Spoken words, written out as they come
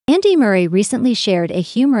Andy Murray recently shared a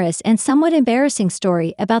humorous and somewhat embarrassing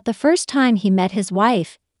story about the first time he met his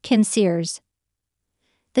wife, Kim Sears.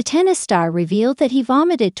 The tennis star revealed that he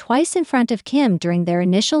vomited twice in front of Kim during their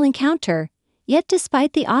initial encounter, yet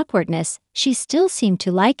despite the awkwardness, she still seemed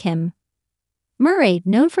to like him. Murray,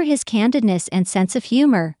 known for his candidness and sense of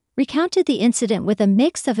humor, recounted the incident with a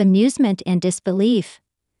mix of amusement and disbelief.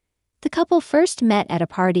 The couple first met at a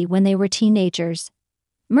party when they were teenagers.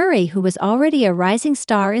 Murray, who was already a rising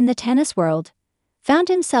star in the tennis world, found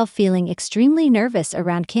himself feeling extremely nervous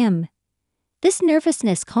around Kim. This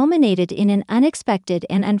nervousness culminated in an unexpected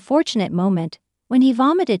and unfortunate moment when he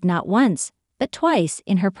vomited not once, but twice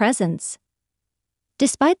in her presence.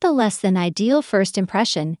 Despite the less than ideal first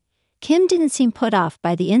impression, Kim didn't seem put off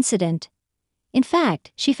by the incident. In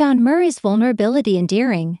fact, she found Murray's vulnerability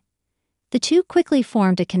endearing. The two quickly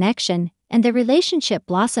formed a connection, and their relationship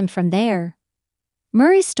blossomed from there.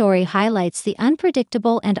 Murray's story highlights the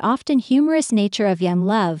unpredictable and often humorous nature of young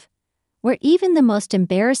love, where even the most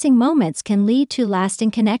embarrassing moments can lead to lasting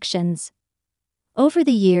connections. Over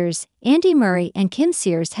the years, Andy Murray and Kim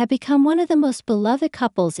Sears have become one of the most beloved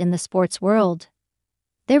couples in the sports world.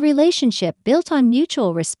 Their relationship, built on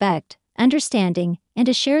mutual respect, understanding, and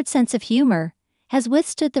a shared sense of humor, has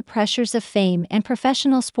withstood the pressures of fame and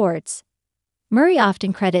professional sports. Murray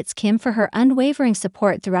often credits Kim for her unwavering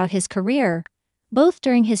support throughout his career, both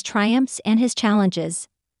during his triumphs and his challenges.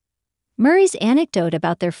 Murray's anecdote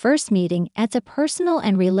about their first meeting adds a personal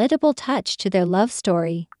and relatable touch to their love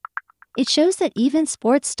story. It shows that even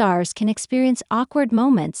sports stars can experience awkward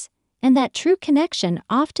moments, and that true connection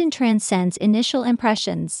often transcends initial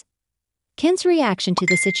impressions. Kim's reaction to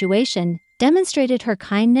the situation demonstrated her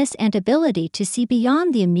kindness and ability to see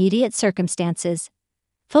beyond the immediate circumstances,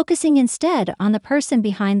 focusing instead on the person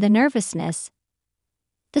behind the nervousness.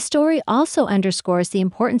 The story also underscores the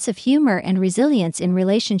importance of humor and resilience in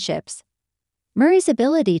relationships. Murray's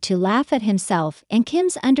ability to laugh at himself and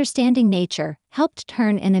Kim's understanding nature helped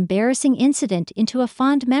turn an embarrassing incident into a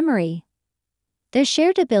fond memory. Their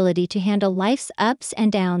shared ability to handle life's ups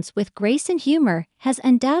and downs with grace and humor has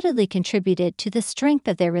undoubtedly contributed to the strength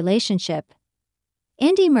of their relationship.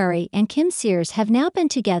 Andy Murray and Kim Sears have now been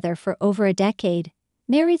together for over a decade,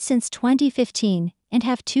 married since 2015, and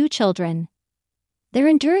have 2 children. Their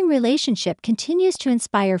enduring relationship continues to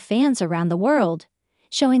inspire fans around the world,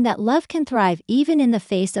 showing that love can thrive even in the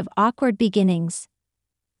face of awkward beginnings.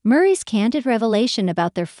 Murray's candid revelation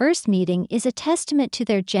about their first meeting is a testament to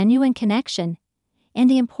their genuine connection and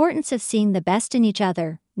the importance of seeing the best in each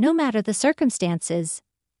other, no matter the circumstances.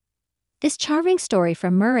 This charming story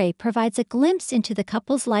from Murray provides a glimpse into the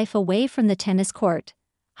couple's life away from the tennis court,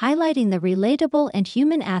 highlighting the relatable and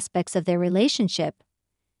human aspects of their relationship.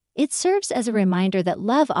 It serves as a reminder that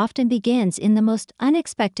love often begins in the most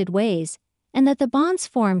unexpected ways, and that the bonds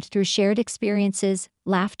formed through shared experiences,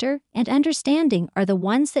 laughter, and understanding are the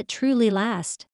ones that truly last.